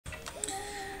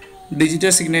Digital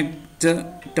signature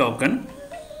token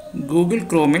Google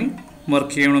ക്രോമിൽ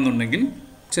work ചെയ്യണമെന്നുണ്ടെങ്കിൽ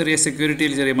ചെറിയ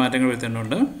സെക്യൂരിറ്റിയിൽ ചെറിയ മാറ്റങ്ങൾ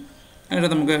വരുത്തേണ്ടതുണ്ട്. അതിന്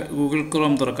നമുക്ക് ഗൂഗിൾ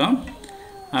ക്രോം തുറക്കാം.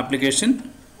 Application,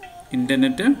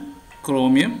 internet,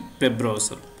 chromium, web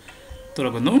browser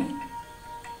തുറക്കുന്നു.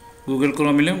 ഗൂഗിൾ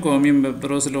ക്രോമിലും ക്രോമിയം വെബ്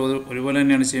ബ്രൗസറിലും ഒരുപോലെ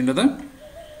തന്നെയാണ് ചെയ്യേണ്ടത്.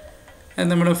 അത്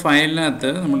നമ്മുടെ ഫയലിനകത്ത്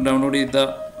നമ്മൾ ഡൗൺലോഡ് ചെയ്ത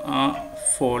ആ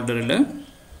ഫോൾഡറിൽ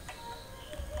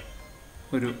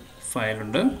ഒരു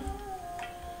ഫയലുണ്ട്,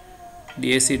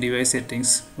 DSC device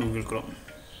settings Google Chrome.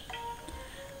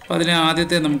 അപ്പോൾ അതിന്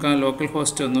ആദ്യത്തെ നമുക്ക് ആ ലോക്കൽ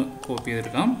ഹോസ്റ്റ് ഒന്ന് കോപ്പി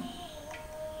ചെയ്തെടുക്കാം.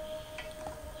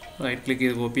 റൈറ്റ് ക്ലിക്ക്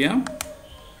ചെയ്ത് കോപ്പി ചെയ്യാം.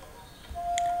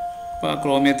 അപ്പോൾ ആ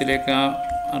ക്രോമിയത്തിലേക്ക് ആ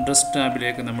അഡ്രസ്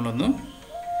ടാബിലേക്ക് നമ്മളൊന്ന്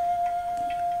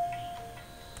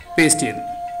പേസ്റ്റ്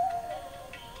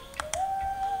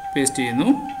ചെയ്യുന്നു.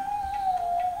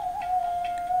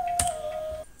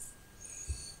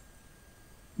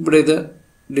 ഇവിടെ ഇത്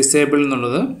ഡിസേബിൾ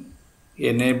എന്നുള്ളത്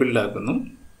എനേബിൾഡ് ആക്കുന്നു.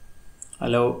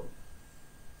 അലോ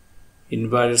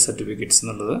ഇൻവാലിഡ് സർട്ടിഫിക്കറ്റ്സ്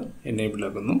എന്നുള്ളത് എനേബിൾ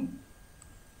ആക്കുന്നു.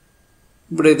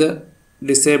 ഇവിടെ ഇത്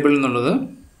ഡിസേബിൾ എന്നുള്ളത്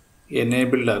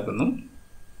എനേബിൾഡ് ആക്കുന്നു.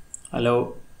 അലോ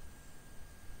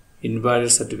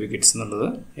ഇൻവാലിഡ് സർട്ടിഫിക്കറ്റ്സ് എന്നുള്ളത്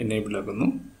എനേബിൾ ആക്കുന്നു.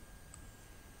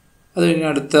 അത് കഴിഞ്ഞ്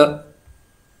അടുത്ത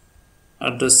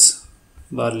അഡ്രസ്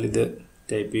ബാറിൽ ഇത്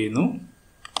ടൈപ്പ് ചെയ്യുന്നു.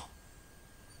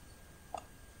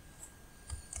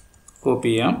 കോപ്പി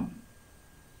ചെയ്യാം.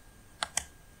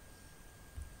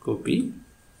 കോപ്പി.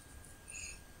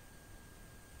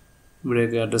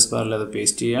 ഇവിടേക്ക് അഡ്രസ് ബാറിൽ അത്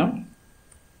പേസ്റ്റ് ചെയ്യാം.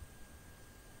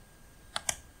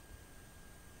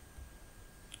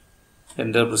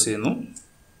 എൻ്റർ പ്രസ് ചെയ്യുന്നു.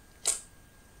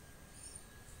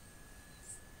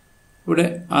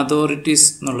 ഇവിടെ അതോറിറ്റീസ്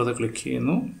എന്നുള്ളത് ക്ലിക്ക്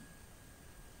ചെയ്യുന്നു.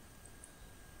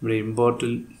 ഇവിടെ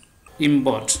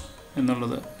ഇമ്പോർട്ട്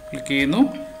എന്നുള്ളത് ക്ലിക്ക് ചെയ്യുന്നു.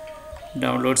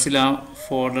 ഡൗൺലോഡ്സിൽ ആ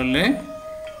ഫോൾഡറിലെ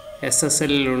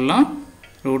SSLലുള്ള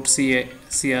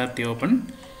 .CRT ഓപ്പൺ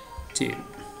ചെയ്യും.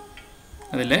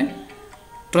 അതിലെ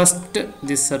ട്രസ്റ്റ്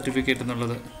ദിസ് സർട്ടിഫിക്കറ്റ്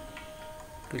എന്നുള്ളത്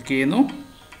ക്ലിക്ക് ചെയ്യുന്നു.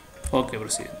 ഓക്കെ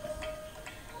പ്രസ്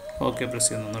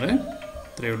ചെയ്യുന്നു.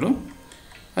 ഇത്രയേ ഉള്ളൂ.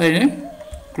 അതിന്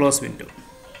ക്ലോസ് വിൻഡോ.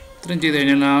 ഇത്രയും ചെയ്ത്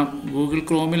കഴിഞ്ഞാൽ ആ ഗൂഗിൾ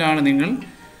ക്രോമിലാണ് നിങ്ങൾ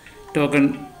ടോക്കൺ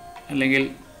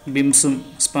അല്ലെങ്കിൽ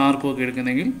ബിംസും സ്പാർക്കും ഒക്കെ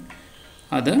എടുക്കുന്നെങ്കിൽ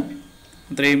അത്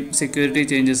അത്രയും സെക്യൂരിറ്റി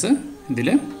ചേഞ്ചസ്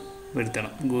ഇതിൽ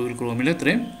വരുത്തണം. ഗൂഗിൾ ക്രോമിൽ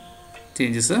ഇത്രയും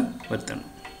ചേഞ്ചസ് വരുത്തണം.